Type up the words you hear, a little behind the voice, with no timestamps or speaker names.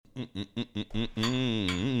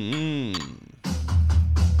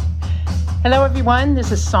Hello, everyone.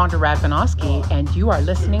 This is Sandra Radvanowski, and you are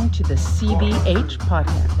listening to the CBH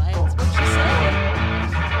podcast. That's what she said.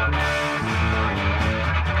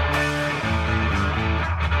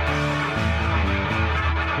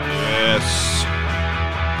 Yes.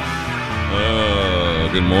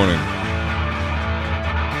 Good morning.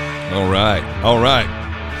 All right.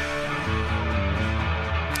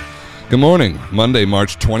 Good morning. Monday,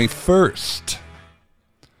 March 21st.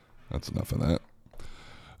 That's enough of that.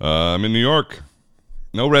 I'm in New York.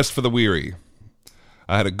 No rest for the weary.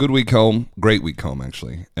 I had a good week home. Great week home,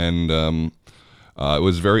 actually. And it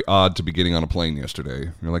was very odd to be getting on a plane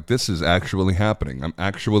yesterday. You're like, this is actually happening. I'm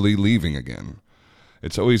actually leaving again.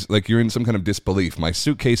 It's always like you're in some kind of disbelief. My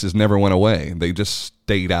suitcases never went away. They just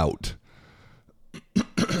stayed out.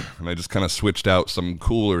 And I just kind of switched out some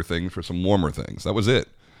cooler things for some warmer things. That was it.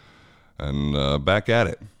 And back at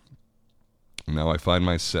it. Now I find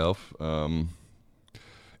myself in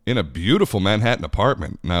a beautiful Manhattan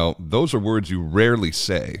apartment. Now, those are words you rarely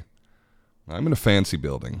say. I'm in a fancy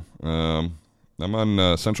building. I'm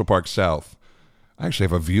on Central Park South. I actually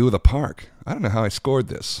have a view of the park. I don't know how I scored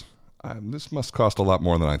this. This must cost a lot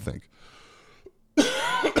more than I think.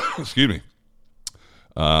 Excuse me.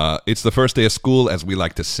 It's the first day of school, as we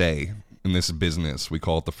like to say in this business. We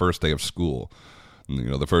call it the first day of school. You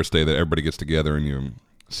know, the first day that everybody gets together and you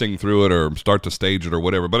sing through it or start to stage it or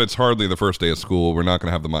whatever. But it's hardly the first day of school. We're not going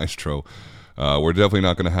to have the maestro. We're definitely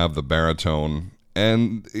not going to have the baritone.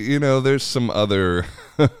 And, you know, there's some other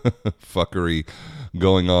fuckery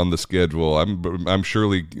going on the schedule. I'm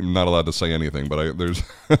surely not allowed to say anything, but I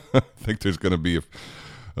think there's going to be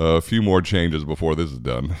a few more changes before this is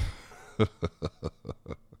done.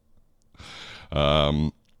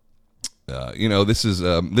 You know, this is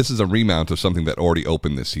a remount of something that already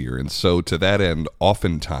opened this year, and so to that end,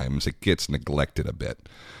 oftentimes it gets neglected a bit.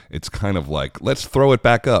 It's kind of like, let's throw it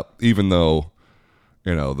back up, even though,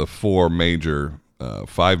 you know, the five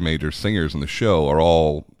major singers in the show are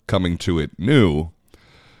all coming to it new.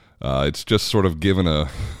 It's just sort of given a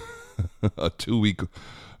 2 week,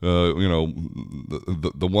 you know,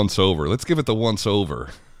 the once over. Let's give it the once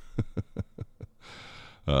over.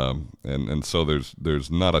 And so there's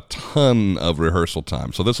not a ton of rehearsal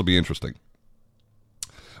time, so this will be interesting.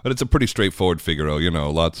 But it's a pretty straightforward Figaro, you know,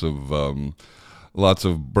 lots of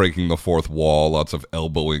breaking the fourth wall, lots of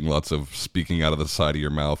elbowing, lots of speaking out of the side of your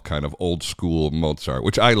mouth, kind of old school Mozart,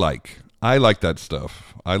 which I like. I like that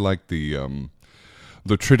stuff. I like the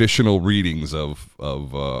traditional readings of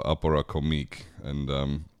opera comique,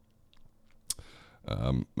 and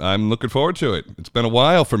I'm looking forward to it. It's been a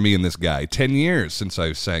while for me and this guy. 10 years since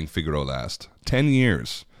I sang Figaro last. 10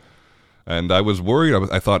 years. And I was worried.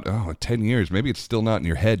 I thought, 10 years. Maybe it's still not in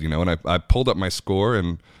your head, you know. And I pulled up my score,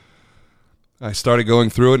 and I started going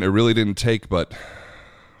through it, and it really didn't take but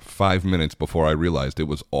 5 minutes before I realized it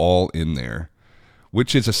was all in there,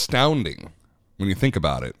 which is astounding when you think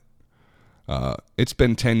about it. It's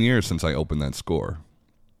been 10 years since I opened that score.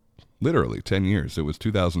 Literally 10 years. It was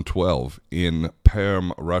 2012 in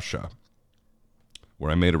Perm, Russia, where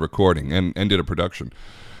I made a recording and did a production.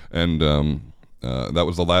 And that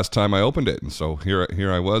was the last time I opened it. And so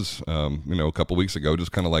here I was, you know, a couple weeks ago,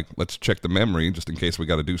 just kind of like, let's check the memory just in case we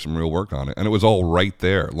got to do some real work on it. And it was all right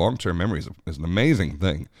there. Long-term memory is an amazing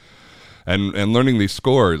thing. And learning these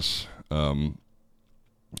scores, you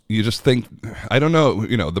just think, I don't know,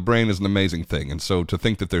 you know, the brain is an amazing thing. And so to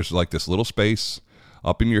think that there's like this little space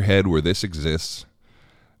up in your head where this exists,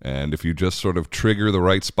 and if you just sort of trigger the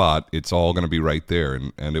right spot, it's all going to be right there,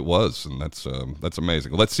 and it was, and that's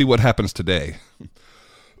amazing. Let's see what happens today.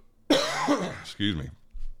 Excuse me.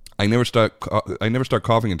 I never start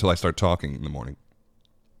coughing until I start talking in the morning.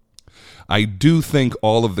 I do think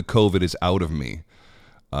all of the COVID is out of me.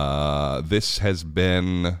 This has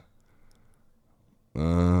been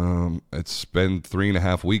it's been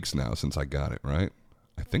 3.5 weeks now since I got it, right?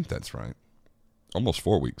 I think that's right. Almost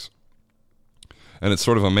 4 weeks. And it's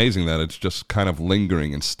sort of amazing that it's just kind of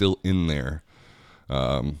lingering and still in there.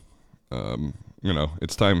 You know,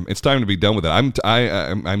 it's time to be done with it.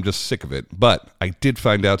 I'm just sick of it. But I did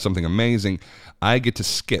find out something amazing. I get to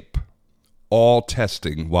skip all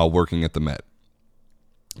testing while working at the Met.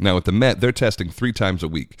 Now at the Met, they're testing 3 times a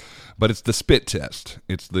week, but it's the spit test.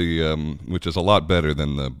 It's the which is a lot better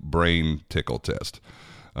than the brain tickle test.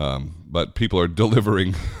 But people are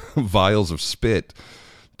delivering vials of spit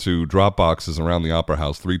to drop boxes around the Opera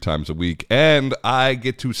House 3 times a week, and I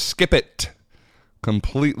get to skip it.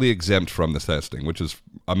 Completely exempt from the testing, which is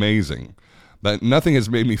amazing. But nothing has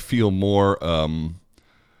made me feel more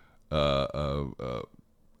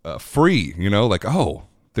free, you know, like, oh,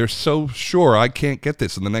 They're so sure I can't get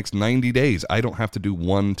this in the next 90 days. I don't have to do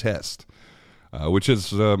one test, which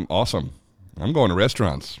is awesome. I'm going to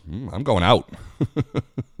restaurants. I'm going out.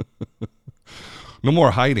 No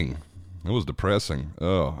more hiding. It was depressing.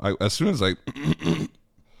 As soon as I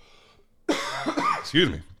excuse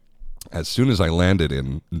me, as soon as I landed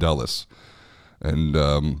in Dulles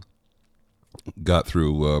and got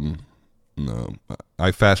through,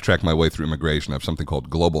 I fast tracked my way through immigration. I have something called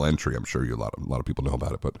global entry. I'm sure a lot of people know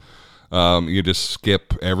about it, but you just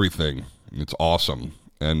skip everything. It's awesome.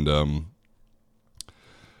 And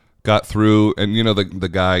got through, and the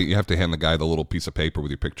guy, you have to hand the guy the little piece of paper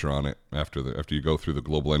with your picture on it after you go through the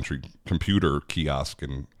global entry computer kiosk,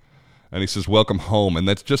 and he says, "Welcome home." And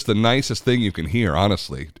that's just the nicest thing you can hear,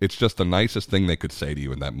 honestly. It's just the nicest thing they could say to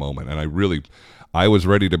you in that moment. And I was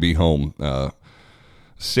ready to be home.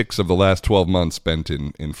 6 of the last 12 months spent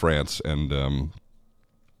in France, and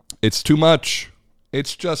it's too much.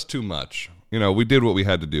 It's just too much. We did what we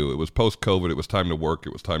had to do. It was post-COVID. It was time to work.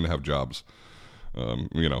 It was time to have jobs.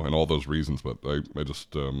 And all those reasons, but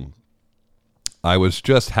I was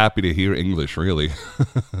just happy to hear English, really.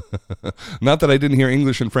 Not that I didn't hear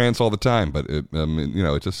English in France all the time, but it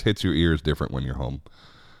just hits your ears different when you're home.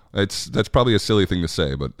 That's probably a silly thing to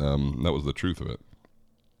say, but that was the truth of it.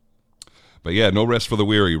 But yeah, no rest for the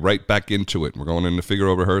weary. Right back into it. We're going into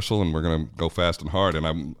Figaro rehearsal, and we're going to go fast and hard.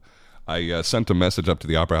 And I sent a message up to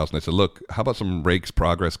the Opera House, and I said, "Look, how about some Rakes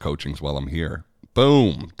progress coachings while I'm here?"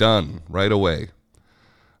 Boom, done right away.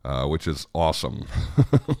 Which is awesome.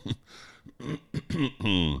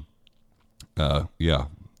 Yeah.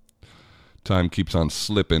 Time keeps on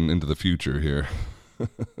slipping into the future here.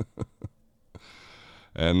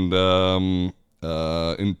 And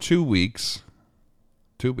in 2 weeks,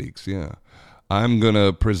 yeah, I'm going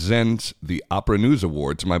to present the Opera News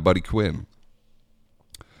Award to my buddy Quinn.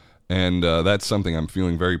 And that's something I'm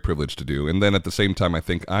feeling very privileged to do. And then at the same time, I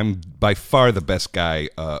think I'm by far the best guy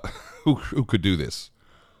who could do this.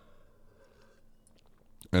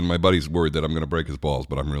 And my buddy's worried that I'm going to break his balls,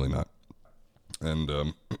 but I'm really not.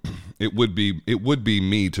 And it would be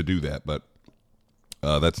me to do that, but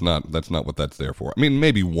that's not what that's there for. I mean,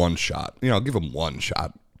 maybe one shot. I'll give him one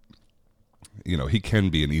shot. He can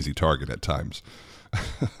be an easy target at times.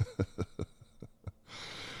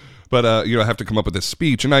 But I have to come up with this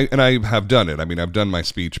speech, and I have done it. I mean, I've done my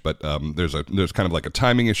speech, but there's kind of like a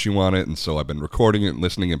timing issue on it, and so I've been recording it and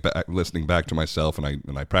listening back to myself,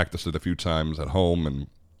 and I practiced it a few times at home,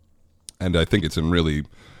 and I think it's in really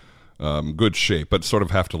good shape. But sort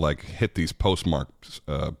of have to like hit these postmarks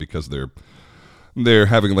because they're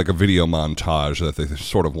having like a video montage that they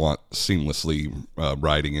sort of want seamlessly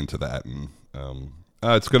riding into that, and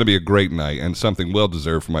it's going to be a great night and something well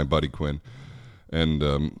deserved for my buddy Quinn. And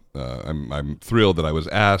I'm thrilled that I was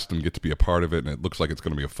asked and get to be a part of it, and it looks like it's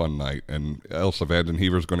going to be a fun night. And Elsa van den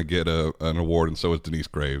Heever is going to get an award, and so is Denise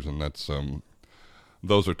Graves, and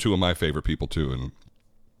those are two of my favorite people too. And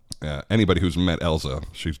anybody who's met Elsa,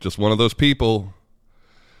 she's just one of those people.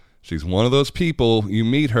 She's one of those people, you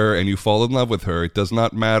meet her and you fall in love with her. It does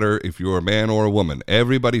not matter if you're a man or a woman.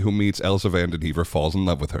 Everybody who meets Elsa van den Heever falls in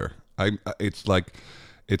love with her. It's like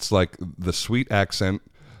the sweet accent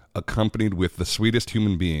accompanied with the sweetest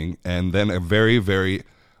human being, and then a very, very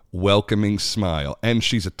welcoming smile. And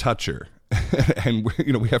she's a toucher. And we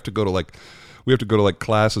have to go to like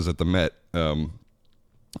classes at the Met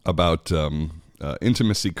about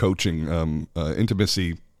intimacy coaching,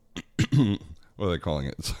 intimacy. What are they calling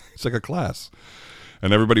it? It's like a class,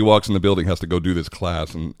 and everybody walks in the building has to go do this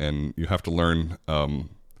class, and you have to learn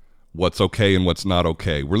what's okay and what's not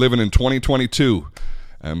okay. We're living in 2022.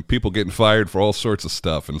 And people getting fired for all sorts of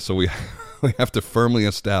stuff. And so we have to firmly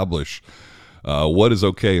establish what is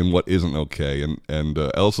okay and what isn't okay. And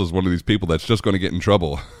Elsa's one of these people that's just going to get in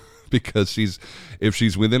trouble because if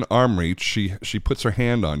she's within arm reach, she puts her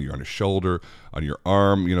hand on you, on your shoulder, on your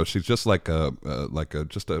arm. She's just like a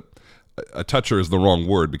toucher is the wrong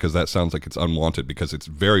word because that sounds like it's unwanted, because it's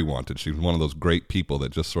very wanted. She's one of those great people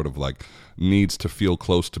that just sort of like needs to feel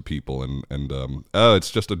close to people. And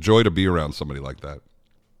it's just a joy to be around somebody like that.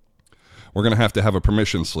 We're going to have a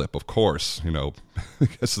permission slip, of course,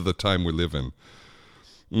 because of the time we live in.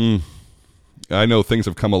 I know things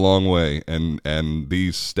have come a long way, and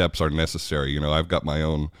these steps are necessary. I've got my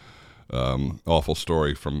own awful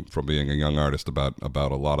story from being a young artist about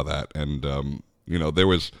a lot of that. And,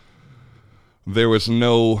 there was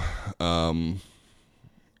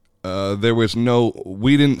no,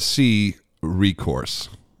 we didn't see recourse.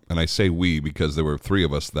 And I say we because there were 3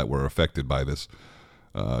 of us that were affected by this.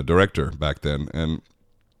 Director back then, and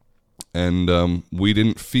we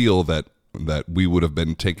didn't feel that we would have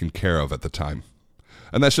been taken care of at the time.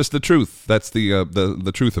 And that's just the truth. That's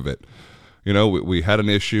the truth of it. You know, we had an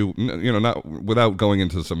issue, you know, not without going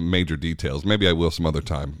into some major details. Maybe I will some other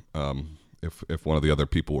time, if one of the other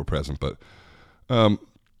people were present. But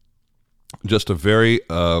just a very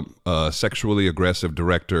sexually aggressive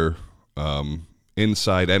director,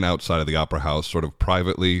 inside and outside of the opera house, sort of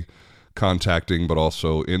privately contacting, but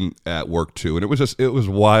also at work too. And it was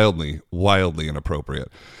wildly inappropriate.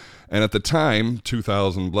 And at the time,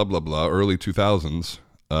 2000, blah, blah, blah, early 2000s,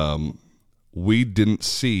 we didn't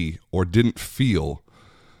see or didn't feel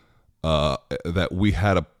that we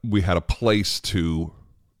had a place to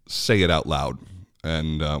say it out loud.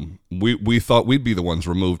 And we thought we'd be the ones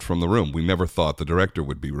removed from the room. We never thought the director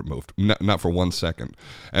would be removed, not for 1 second.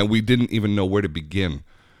 And we didn't even know where to begin,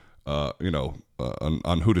 on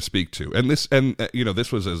who to speak to. And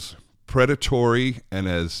this was as predatory and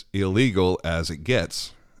as illegal as it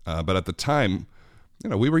gets. But at the time,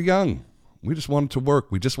 we were young. We just wanted to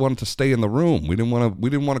work. We just wanted to stay in the room. We didn't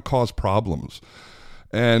want to cause problems.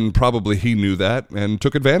 And probably he knew that and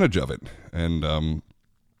took advantage of it. And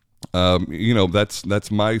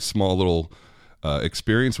that's my small little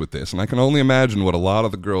experience with this, and I can only imagine what a lot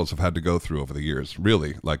of the girls have had to go through over the years.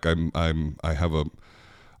 Really, like I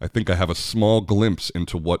think I have a small glimpse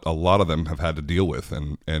into what a lot of them have had to deal with,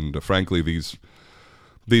 and frankly,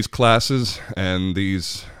 these classes and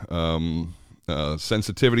these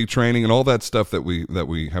sensitivity training and all that stuff that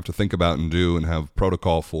we have to think about and do and have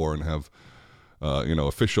protocol for and have.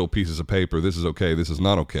 Official pieces of paper, this is okay, this is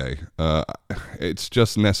not okay. It's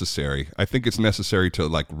just necessary. I think it's necessary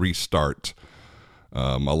to restart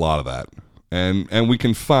a lot of that. And we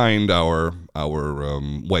can find our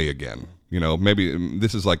way again. Maybe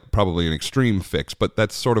this is probably an extreme fix, but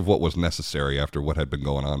that's sort of what was necessary after what had been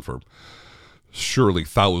going on for surely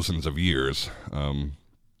thousands of years.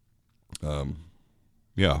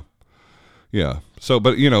 Yeah. So,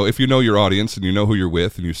 but if you know your audience and you know who you're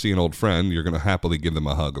with and you see an old friend, you're going to happily give them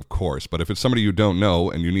a hug, of course. But if it's somebody you don't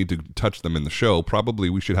know and you need to touch them in the show, probably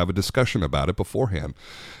we should have a discussion about it beforehand.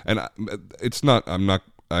 And I'm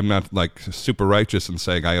not like super righteous and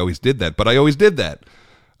saying I always did that, but I always did that.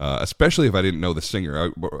 Especially if I didn't know the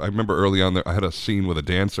singer. I remember early on there, I had a scene with a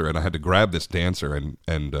dancer and I had to grab this dancer and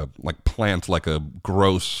plant a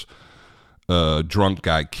gross drunk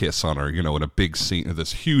guy kiss on her, in a big scene,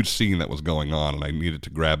 this huge scene that was going on, and I needed to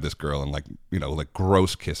grab this girl and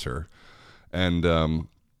gross kiss her. And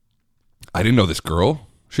I didn't know this girl.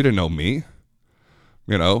 She didn't know me.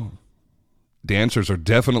 Dancers are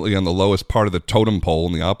definitely on the lowest part of the totem pole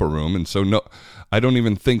in the opera room, and so no, I don't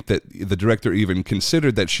even think that the director even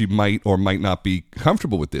considered that she might or might not be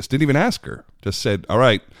comfortable with this. Didn't even ask her. Just said, all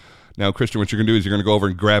right, now, Christian, what you're going to do is you're going to go over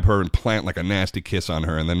and grab her and plant a nasty kiss on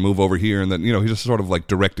her and then move over here. And then, he's just sort of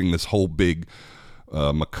directing this whole big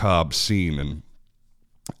macabre scene.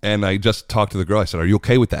 And I just talked to the girl. I said, are you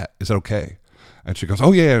okay with that? Is that okay? And she goes,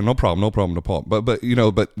 oh, yeah, no problem. But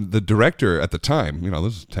the director at the time,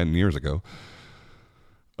 this is 10 years ago,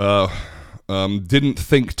 didn't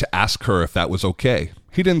think to ask her if that was okay.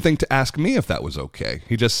 He didn't think to ask me if that was okay.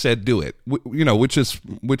 He just said, do it, which is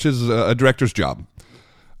a director's job.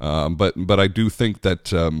 But I do think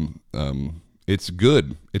that it's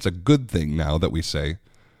good. It's a good thing now that we say,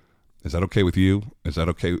 is that okay with you? Is that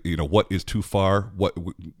okay? What is too far? What,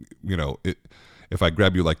 if I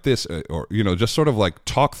grab you like this, or, just sort of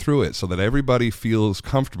talk through it so that everybody feels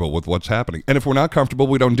comfortable with what's happening. And if we're not comfortable,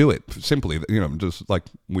 we don't do it. Simply, just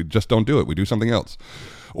we just don't do it. We do something else.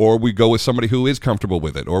 Or we go with somebody who is comfortable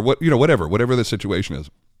with it, or whatever the situation is.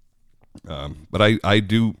 But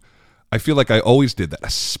I feel like I always did that,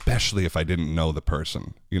 especially if I didn't know the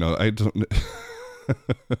person. I don't.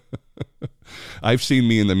 I've seen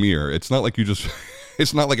me in the mirror. It's not like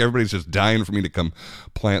it's not like everybody's just dying for me to come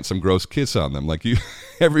plant some gross kiss on them.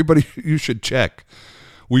 Everybody, you should check.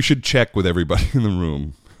 We should check with everybody in the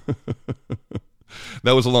room.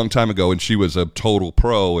 That was a long time ago, and she was a total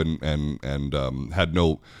pro and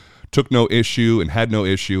took no issue and had no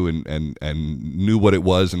issue and knew what it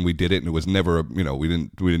was, and we did it, and it was never we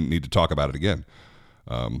didn't need to talk about it again.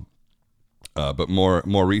 But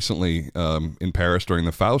more recently in Paris during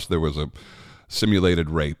the Faust, there was a simulated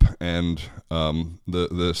rape, and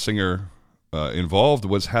the singer involved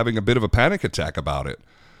was having a bit of a panic attack about it,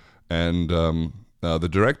 and the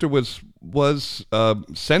director was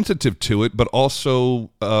sensitive to it, but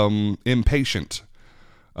also impatient.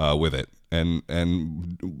 with it,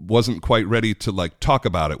 and wasn't quite ready to like talk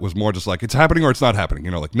about it. Was more just like, it's happening or it's not happening,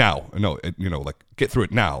 like now, no, like get through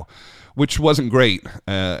it now, which wasn't great,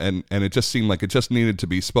 and it just seemed like it just needed to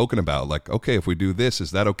be spoken about. Like, okay, if we do this,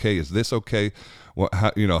 is that okay? Is this okay?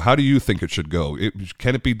 How do you think it should go?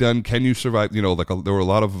 Can it be done? Can you survive? There were a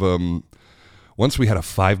lot of once we had a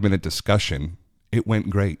 5-minute discussion, it went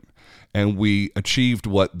great. And we achieved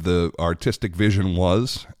what the artistic vision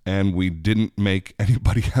was, and we didn't make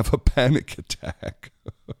anybody have a panic attack.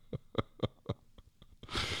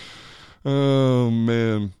 Oh,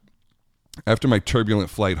 man. After my turbulent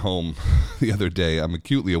flight home the other day, I'm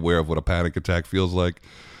acutely aware of what a panic attack feels like.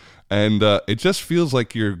 And it just feels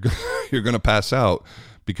like you're going to pass out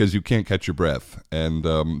because you can't catch your breath. And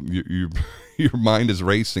your mind is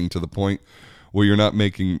racing to the point where you're not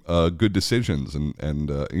making good decisions, and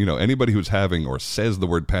anybody who's having or says the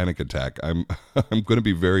word panic attack, I'm going to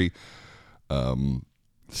be very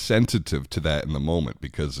sensitive to that in the moment,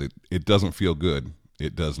 because it doesn't feel good.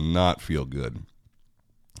 It does not feel good.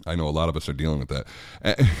 I know a lot of us are dealing with that.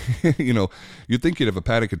 You'd think you'd have a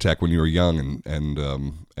panic attack when you were young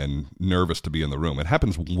and nervous to be in the room. It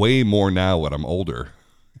happens way more now when I'm older.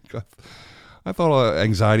 I thought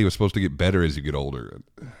anxiety was supposed to get better as you get older.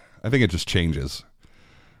 I think it just changes.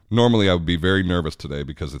 Normally, I would be very nervous today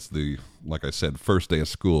because it's like I said, first day of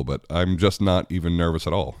school, but I'm just not even nervous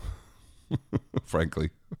at all,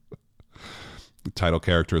 frankly. The title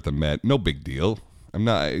character at the Met, no big deal. I'm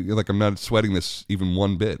not sweating this even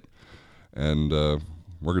one bit, and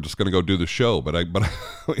we're just going to go do the show. But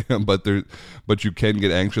you can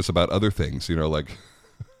get anxious about other things, like.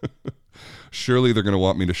 Surely they're going to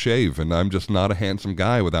want me to shave, and I'm just not a handsome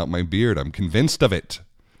guy without my beard. I'm convinced of it.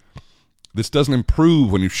 This doesn't improve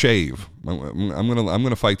when you shave. I'm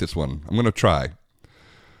gonna fight this one. I'm gonna try.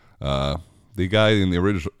 The guy in the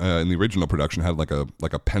original production had like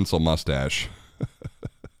a pencil mustache,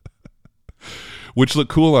 which looked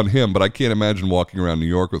cool on him. But I can't imagine walking around New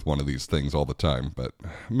York with one of these things all the time. But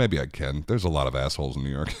maybe I can. There's a lot of assholes in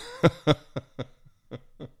New York.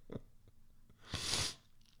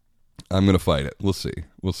 I'm gonna fight it. We'll see.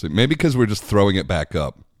 Maybe because we're just throwing it back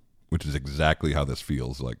up, which is exactly how this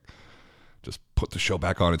feels like. Just put the show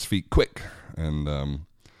back on its feet quick. And,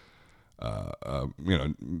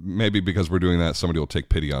 maybe because we're doing that, somebody will take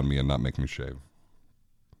pity on me and not make me shave.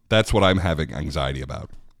 That's what I'm having anxiety about.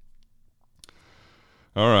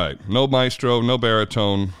 All right. No maestro, no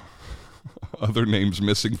baritone. Other names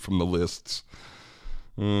missing from the lists.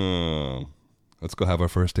 Let's go have our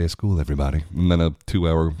first day of school, everybody. And then a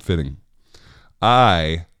 2-hour fitting.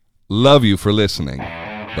 I love you for listening.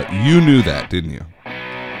 But you knew that, didn't you?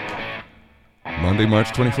 Monday, March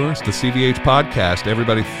 21st, the CVH podcast.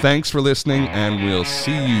 Everybody, thanks for listening, and we'll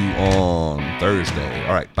see you on Thursday.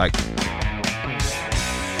 All right, bye.